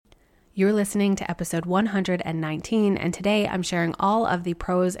You're listening to episode 119, and today I'm sharing all of the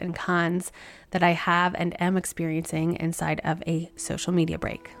pros and cons that I have and am experiencing inside of a social media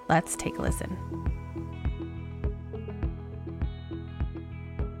break. Let's take a listen.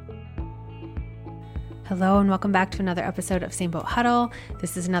 Hello and welcome back to another episode of Same Boat Huddle.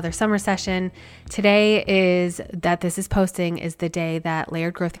 This is another summer session. Today is the day that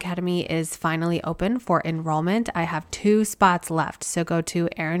Layered Growth Academy is finally open for enrollment. I have 2 spots left. So go to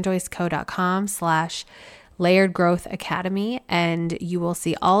erinjoyceco.com/Layered Growth Academy, and you will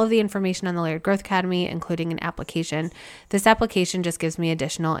see all of the information on the Layered Growth Academy, including an application. This application just gives me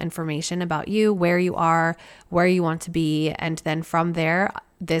additional information about you, where you are, where you want to be, and then from there,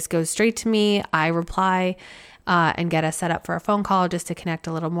 this goes straight to me. I reply and get us set up for a phone call just to connect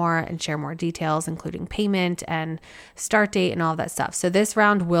a little more and share more details, including payment and start date and all of that stuff. So this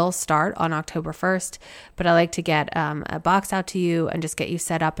round will start on October 1st, but I like to get a box out to you and just get you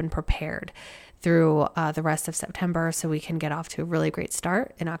set up and prepared through the rest of September so we can get off to a really great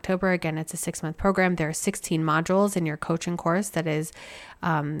start in October. Again, it's a 6-month program. There are 16 modules in your coaching course that is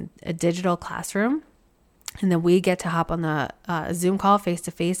a digital classroom. And then we get to hop on the Zoom call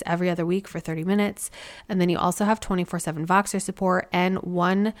face-to-face every other week for 30 minutes. And then you also have 24/7 Voxer support and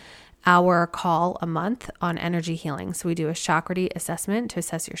 1-hour call a month on energy healing. So we do a Chakrity assessment to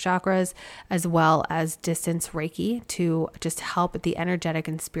assess your chakras, as well as distance Reiki to just help with the energetic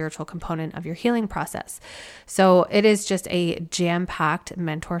and spiritual component of your healing process. So it is just a jam-packed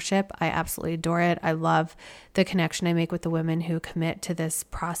mentorship. I absolutely adore it. I love the connection I make with the women who commit to this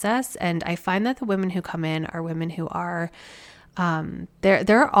process. And I find that the women who come in are women who are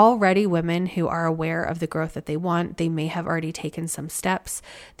there are already women who are aware of the growth that they want. They may have already taken some steps.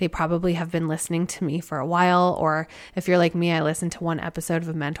 They probably have been listening to me for a while, or if you're like me, I listen to one episode of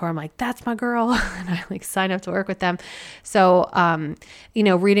a mentor. I'm like, that's my girl. And I sign up to work with them. So,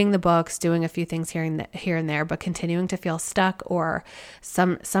 reading the books, doing a few things here and there, but continuing to feel stuck or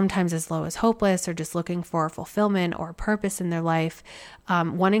sometimes as low as hopeless, or just looking for fulfillment or purpose in their life,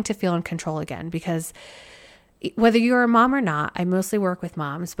 wanting to feel in control again, because whether you're a mom or not, I mostly work with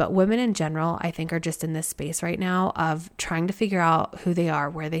moms, but women in general, I think, are just in this space right now of trying to figure out who they are,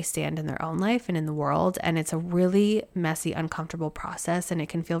 where they stand in their own life and in the world. And it's a really messy, uncomfortable process, and it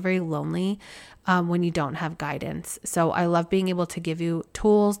can feel very lonely when you don't have guidance. So I love being able to give you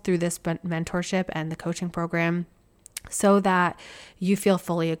tools through this mentorship and the coaching program so that you feel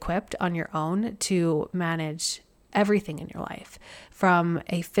fully equipped on your own to manage everything in your life from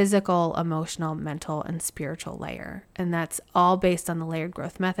a physical, emotional, mental, and spiritual layer. And that's all based on the layered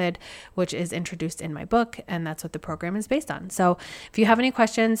growth method, which is introduced in my book. And that's what the program is based on. So if you have any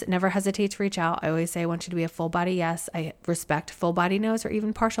questions, never hesitate to reach out. I always say I want you to be a full body yes. I respect full body no's or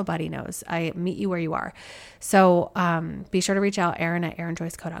even partial body no's. I meet you where you are. So be sure to reach out, Erin at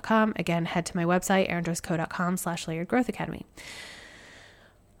erinjoyceco.com. Again, head to my website, erinjoyceco.com/layered growth academy.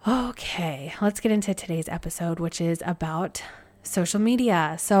 Okay, let's get into today's episode, which is about social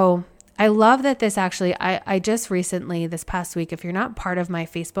media. So I love that this actually, I just recently, this past week, if you're not part of my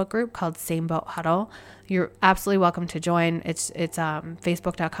Facebook group called Same Boat Huddle, you're absolutely welcome to join. It's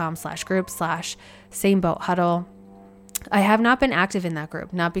facebook.com/group/Same Boat Huddle. I have not been active in that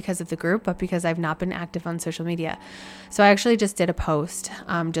group, not because of the group, but because I've not been active on social media. So I actually just did a post,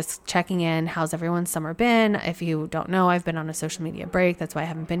 just checking in. How's everyone's summer been? If you don't know, I've been on a social media break. That's why I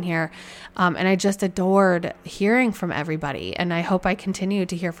haven't been here. And I just adored hearing from everybody. And I hope I continue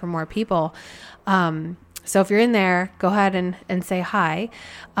to hear from more people. So if you're in there, go ahead and say hi.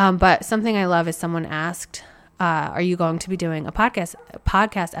 But something I love is someone asked, are you going to be doing a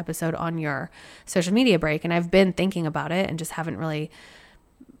podcast episode on your social media break? And I've been thinking about it and just haven't really,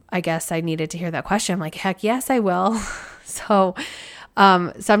 I guess I needed to hear that question. I'm like, heck yes, I will. So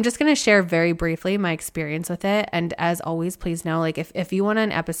I'm just going to share very briefly my experience with it. And as always, please know, if you want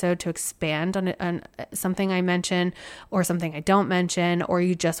an episode to expand on something I mention or something I don't mention, or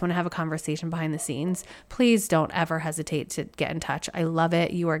you just want to have a conversation behind the scenes, please don't ever hesitate to get in touch. I love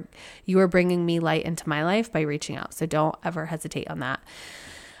it. You are bringing me light into my life by reaching out. So don't ever hesitate on that.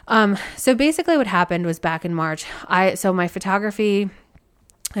 So basically what happened was back in March, my photography,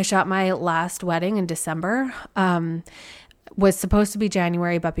 I shot my last wedding in December. Was supposed to be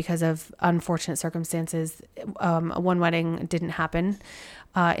January, but because of unfortunate circumstances, one wedding didn't happen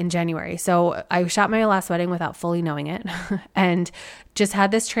in January. So I shot my last wedding without fully knowing it and just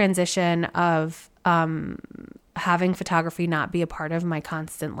had this transition of having photography not be a part of my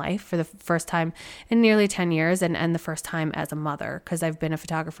constant life for the first time in nearly 10 years and the first time as a mother, because I've been a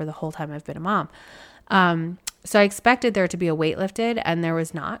photographer the whole time I've been a mom. So I expected there to be a weight lifted, and there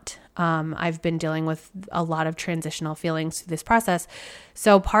was not. I've been dealing with a lot of transitional feelings through this process.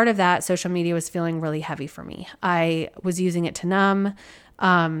 So part of that, social media was feeling really heavy for me. I was using it to numb,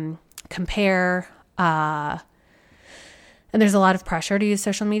 compare, and there's a lot of pressure to use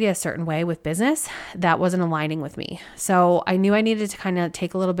social media a certain way with business that wasn't aligning with me. So I knew I needed to kind of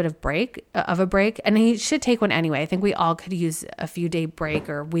take a little bit of a break, and I should take one anyway. I think we all could use a few day break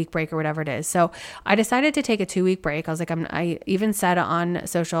or week break or whatever it is. So I decided to take a 2-week break. I was like, I even said on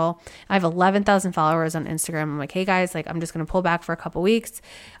social, I have 11,000 followers on Instagram. I'm like, hey guys, like I'm just going to pull back for a couple weeks.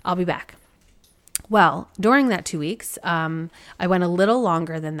 I'll be back. Well, during that 2 weeks, I went a little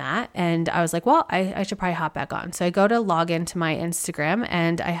longer than that, and I was like, well, I should probably hop back on. So I go to log into my Instagram,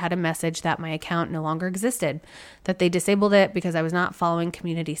 and I had a message that my account no longer existed, that they disabled it because I was not following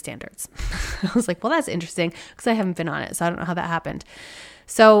community standards. I was like, well, that's interesting because I haven't been on it, so I don't know how that happened.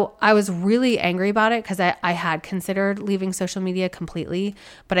 So I was really angry about it because I had considered leaving social media completely,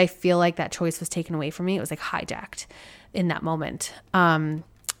 but I feel like that choice was taken away from me. It was like hijacked in that moment.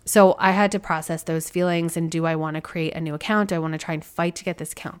 So I had to process those feelings, and do I want to create a new account? Do I want to try and fight to get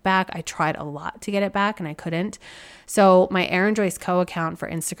this account back? I tried a lot to get it back and I couldn't. So my Erin Joyce Co account for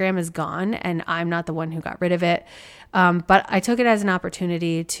Instagram is gone, and I'm not the one who got rid of it. But I took it as an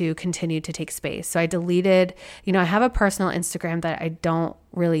opportunity to continue to take space. So I deleted, I have a personal Instagram that I don't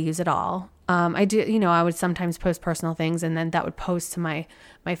really use at all. I do, I would sometimes post personal things, and then that would post to my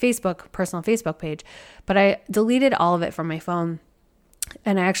personal Facebook page, but I deleted all of it from my phone.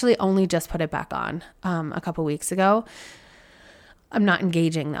 And I actually only just put it back on a couple weeks ago. I'm not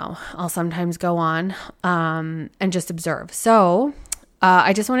engaging though. I'll sometimes go on and just observe. So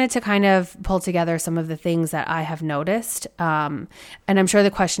I just wanted to kind of pull together some of the things that I have noticed. And I'm sure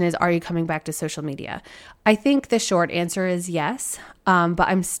the question is, are you coming back to social media? I think the short answer is yes, but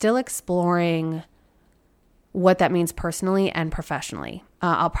I'm still exploring what that means personally and professionally.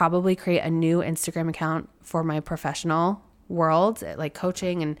 I'll probably create a new Instagram account for my professional world, like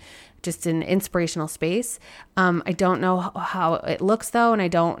coaching and just an inspirational space. I don't know how it looks though, and I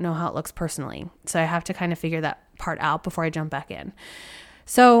don't know how it looks personally. So I have to kind of figure that part out before I jump back in.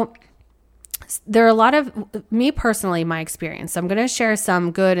 So there are a lot of, me personally, my experience. So I'm going to share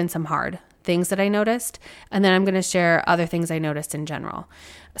some good and some hard things that I noticed, and then I'm going to share other things I noticed in general.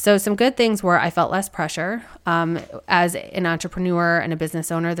 So some good things were I felt less pressure. As an entrepreneur and a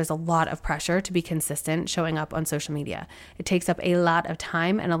business owner, there's a lot of pressure to be consistent showing up on social media. It takes up a lot of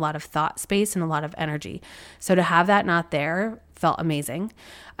time and a lot of thought space and a lot of energy. So to have that not there felt amazing.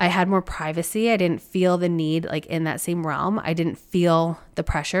 I had more privacy. I didn't feel the need, like in that same realm. I didn't feel the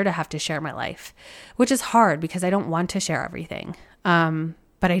pressure to have to share my life, which is hard because I don't want to share everything.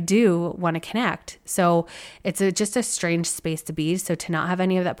 But I do want to connect. So it's just a strange space to be. So to not have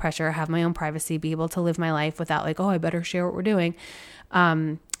any of that pressure, have my own privacy, be able to live my life without like, oh, I better share what we're doing.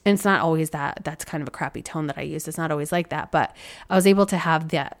 And it's not always that. That's kind of a crappy tone that I use. It's not always like that. But I was able to have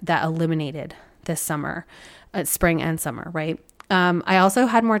that eliminated this summer, spring and summer, right? I also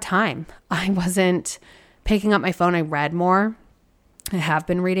had more time. I wasn't picking up my phone. I read more. I have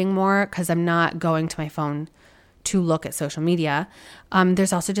been reading more because I'm not going to my phone to look at social media.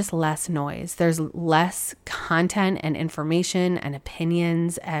 There's also just less noise. There's less content and information and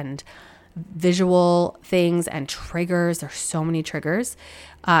opinions and visual things and triggers. There's so many triggers.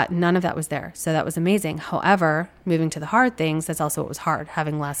 None of that was there. So that was amazing. However, moving to the hard things, that's also what was hard,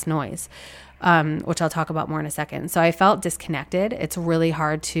 having less noise, which I'll talk about more in a second. So I felt disconnected. It's really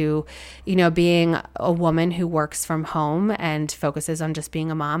hard to, being a woman who works from home and focuses on just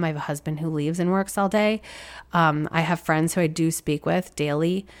being a mom. I have a husband who leaves and works all day. I have friends who I do speak with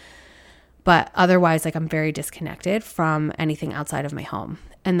daily, but otherwise, like I'm very disconnected from anything outside of my home.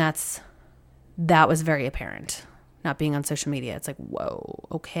 And that was very apparent. Not being on social media, it's like, whoa,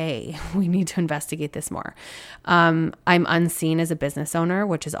 okay, we need to investigate this more. I'm unseen as a business owner,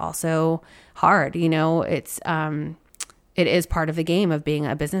 which is also hard. It is part of the game of being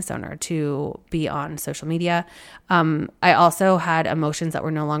a business owner to be on social media. I also had emotions that were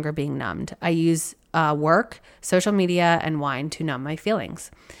no longer being numbed. I use work, social media, and wine to numb my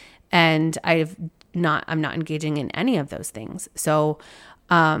feelings, and I'm not engaging in any of those things. So,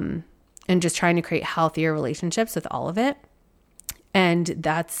 and just trying to create healthier relationships with all of it. And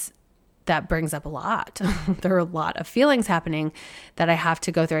that brings up a lot. There are a lot of feelings happening that I have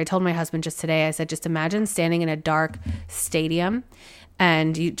to go through. I told my husband just today, I said, just imagine standing in a dark stadium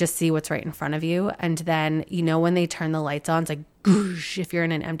and you just see what's right in front of you. And then, when they turn the lights on, it's like, goosh, if you're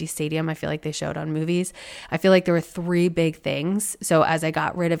in an empty stadium, I feel like they showed on movies. I feel like there were 3 big things. So as I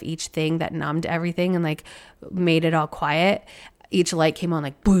got rid of each thing that numbed everything and like made it all quiet, each light came on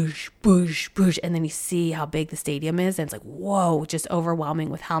like boosh, boosh, boosh. And then you see how big the stadium is. And it's like, whoa, just overwhelming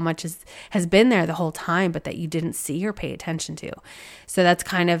with how much has been there the whole time, but that you didn't see or pay attention to. So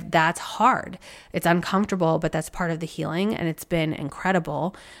that's hard. It's uncomfortable, but that's part of the healing. And it's been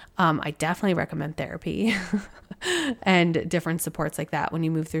incredible. I definitely recommend therapy and different supports like that when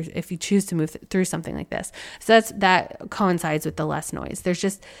you move through, if you choose to move through something like this. So that coincides with the less noise.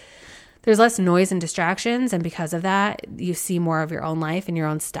 There's less noise and distractions. And because of that, you see more of your own life and your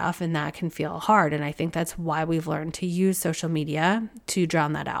own stuff. And that can feel hard. And I think that's why we've learned to use social media to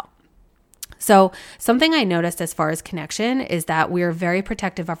drown that out. So something I noticed as far as connection is that we are very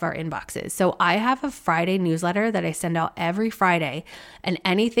protective of our inboxes. So I have a Friday newsletter that I send out every Friday, and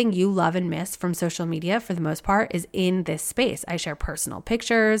anything you love and miss from social media for the most part is in this space. I share personal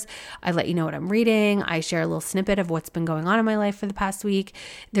pictures. I let you know what I'm reading. I share a little snippet of what's been going on in my life for the past week.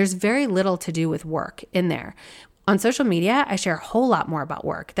 There's very little to do with work in there. On social media, I share a whole lot more about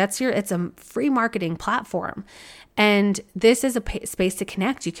work. It's a free marketing platform. And this is a space to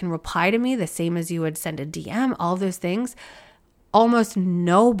connect. You can reply to me the same as you would send a DM, all of those things. Almost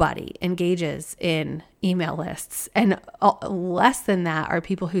nobody engages in email lists. And less than that are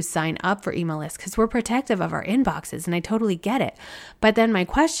people who sign up for email lists because we're protective of our inboxes. And I totally get it. But then my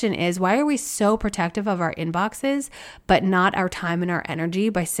question is, why are we so protective of our inboxes, but not our time and our energy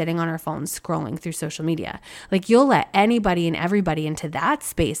by sitting on our phones scrolling through social media? Like, you'll let anybody and everybody into that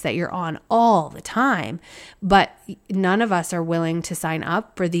space that you're on all the time. But none of us are willing to sign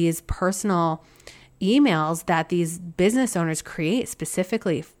up for these personal emails that these business owners create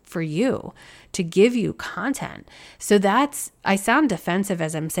specifically for you to give you content. So I sound defensive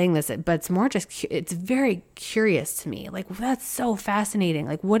as I'm saying this, but it's more just, it's very curious to me. Like, that's so fascinating.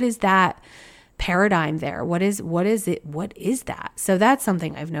 Like, what is that paradigm there? What is it? What is that? So that's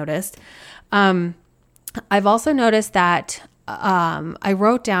something I've noticed. I've also noticed that I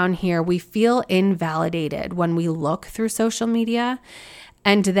wrote down here, we feel invalidated when we look through social media.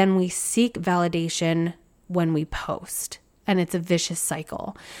 And then we seek validation when we post. And it's a vicious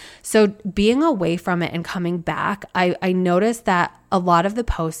cycle. So being away from it and coming back, I noticed that a lot of the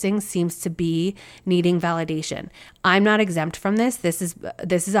posting seems to be needing validation. I'm not exempt from this. This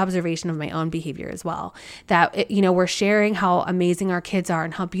is observation of my own behavior as well. That, we're sharing how amazing our kids are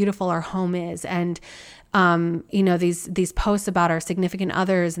and how beautiful our home is. And these posts about our significant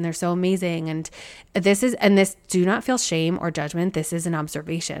others and they're so amazing. And this, do not feel shame or judgment. This is an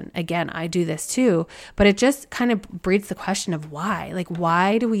observation. Again, I do this too, but it just kind of breeds the question of why. Like,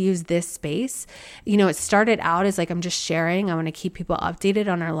 why do we use this space? It started out as like, I'm just sharing. I want to keep people updated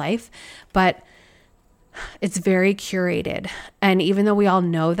on our life, but it's very curated. And even though we all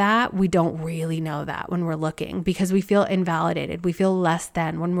know that, we don't really know that when we're looking, because we feel invalidated. We feel less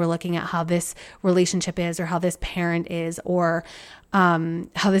than when we're looking at how this relationship is, or how this parent is, or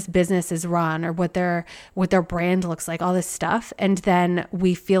how this business is run, or what their brand looks like, all this stuff. And then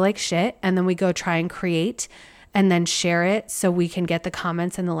we feel like shit. And then we go try and create and then share it so we can get the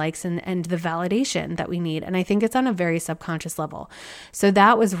comments and the likes and the validation that we need. And I think it's on a very subconscious level. So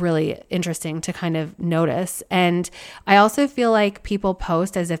that was really interesting to kind of notice. And I also feel like people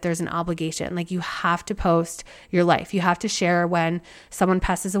post as if there's an obligation. Like, you have to post your life. You have to share when someone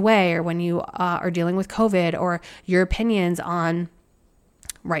passes away, or when you are dealing with COVID, or your opinions on,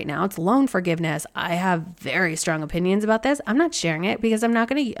 right now it's loan forgiveness. I have very strong opinions about this. I'm not sharing it because I'm not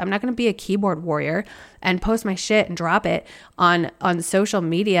going to be a keyboard warrior and post my shit and drop it on social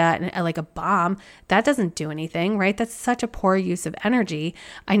media and like a bomb. That doesn't do anything, right? That's such a poor use of energy.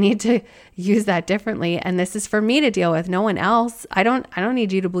 I need to use that differently. And this is for me to deal with, no one else. I don't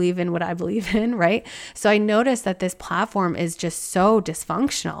need you to believe in what I believe in, right? So I noticed that this platform is just so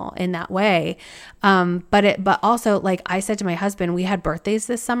dysfunctional in that way. But also, like I said to my husband, we had birthdays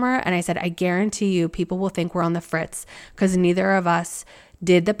this summer, and I said, I guarantee you people will think we're on the fritz because neither of us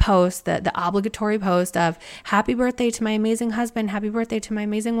did the post, the obligatory post of happy birthday to my amazing husband, happy birthday to my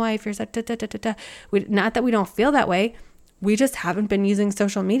amazing wife. You're such not that we don't feel that way. We just haven't been using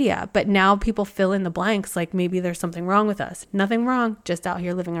social media. But now people fill in the blanks, like maybe there's something wrong with us. Nothing wrong, just out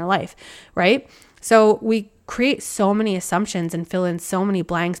here living our life, right? So we create so many assumptions and fill in so many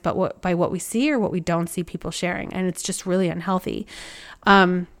blanks by what we see or what we don't see people sharing. And it's just really unhealthy.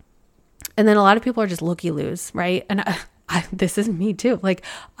 And then a lot of people are just looky-loos, right? And this is me too. Like,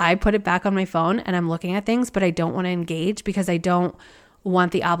 I put it back on my phone and I'm looking at things, but I don't want to engage because I don't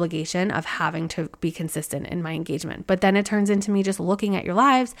want the obligation of having to be consistent in my engagement. But then it turns into me just looking at your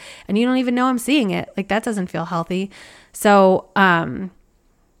lives and you don't even know I'm seeing it. Like that doesn't feel healthy. So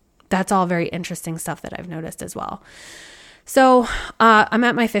that's all very interesting stuff that I've noticed as well. So I'm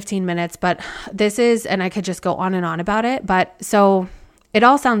at my 15 minutes, but this is, and I could just go on and on about it, but so it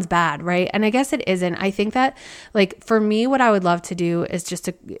all sounds bad, right? And I guess it isn't. I think that like for me, what I would love to do is just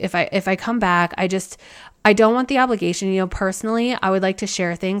to, if I come back, I don't want the obligation, personally, I would like to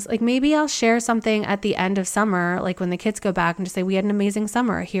share things. Like maybe I'll share something at the end of summer, like when the kids go back and just say, we had an amazing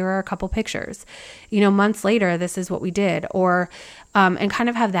summer. Here are a couple pictures, months later, this is what we did, or, and kind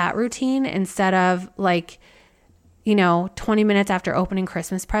of have that routine instead of like, 20 minutes after opening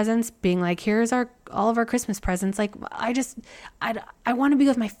Christmas presents being like, here's all of our Christmas presents. Like, I want to be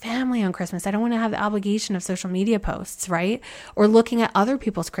with my family on Christmas. I don't want to have the obligation of social media posts, right? Or looking at other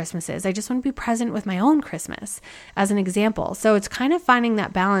people's Christmases. I just want to be present with my own Christmas as an example. So it's kind of finding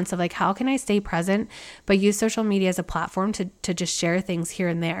that balance of like, how can I stay present, but use social media as a platform to just share things here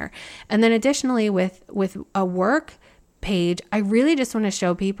and there. And then additionally with a work page, I really just want to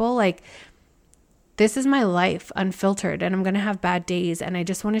show people like, this is my life unfiltered and I'm going to have bad days. And I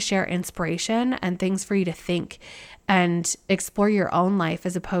just want to share inspiration and things for you to think and explore your own life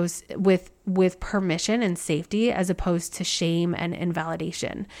as opposed with permission and safety, as opposed to shame and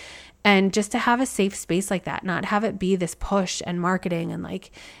invalidation. And just to have a safe space like that, not have it be this push and marketing and like,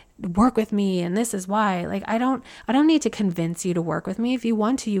 work with me and this is why. Like I don't need to convince you to work with me. If you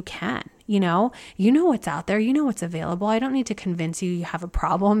want to, you can. You know what's out there, what's available. I don't need to convince you have a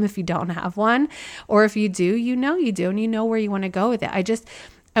problem if you don't have one, or if you do, you do, and you know where you want to go with it.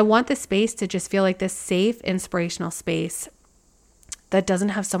 I want the space to just feel like this safe, inspirational space that doesn't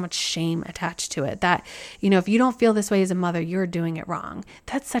have so much shame attached to it, that, if you don't feel this way as a mother, you're doing it wrong.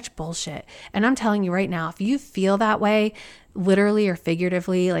 That's such bullshit. And I'm telling you right now, if you feel that way, literally or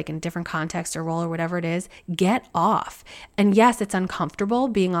figuratively, like in different contexts or role or whatever it is, get off. And yes, it's uncomfortable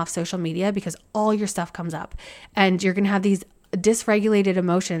being off social media because all your stuff comes up and you're going to have these dysregulated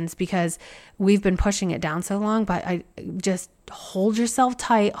emotions because we've been pushing it down so long. But I just hold yourself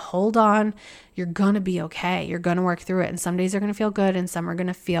tight, hold on. You're going to be okay. You're going to work through it. And some days are going to feel good and some are going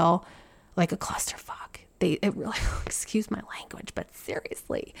to feel like a clusterfuck. It really, excuse my language, but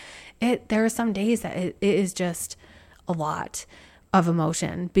seriously, there are some days that it is just a lot of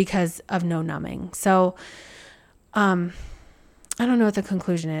emotion because of no numbing. So, I don't know what the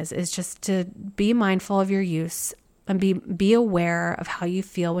conclusion is just to be mindful of your use and be aware of how you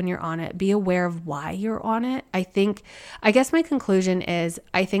feel when you're on it. Be aware of why you're on it. I guess my conclusion is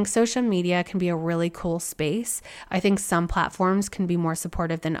I think social media can be a really cool space. I think some platforms can be more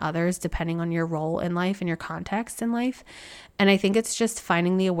supportive than others depending on your role in life and your context in life. And I think it's just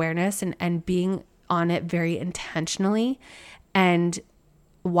finding the awareness and being on it very intentionally and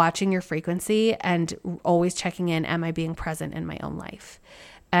watching your frequency and always checking in, am I being present in my own life?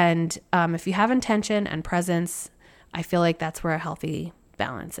 And if you have intention and presence, I feel like that's where a healthy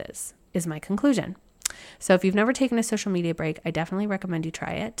balance is my conclusion. So if you've never taken a social media break, I definitely recommend you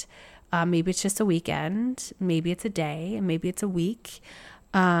try it. Maybe it's just a weekend, maybe it's a day, and maybe it's a week.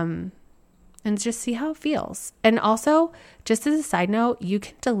 And just see how it feels. And also, just as a side note, you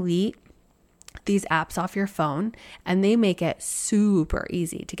can delete these apps off your phone and they make it super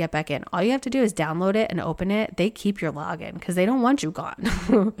easy to get back in. All you have to do is download it and open it. They keep your login because they don't want you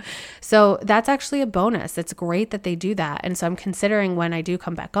gone. So that's actually a bonus. It's great that they do that. And so I'm considering when I do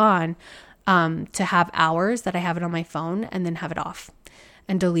come back on, to have hours that I have it on my phone and then have it off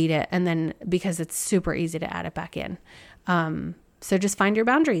and delete it. And then because it's super easy to add it back in. So just find your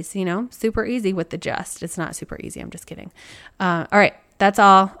boundaries, super easy with the just. It's not super easy. I'm just kidding. All right. That's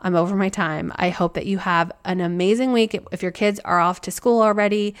all. I'm over my time. I hope that you have an amazing week. If your kids are off to school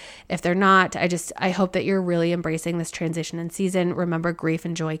already, if they're not, I hope that you're really embracing this transition in season. Remember, grief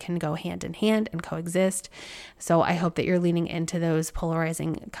and joy can go hand in hand and coexist. So I hope that you're leaning into those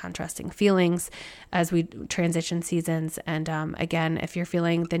polarizing, contrasting feelings as we transition seasons. And again, if you're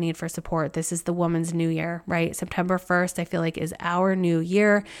feeling the need for support, this is the Woman's New Year, right? September 1st, I feel like is our new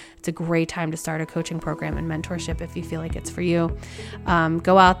year. It's a great time to start a coaching program and mentorship if you feel like it's for you.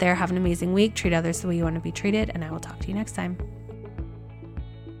 Go out there, have an amazing week, treat others the way you want to be treated, and I will talk to you next time.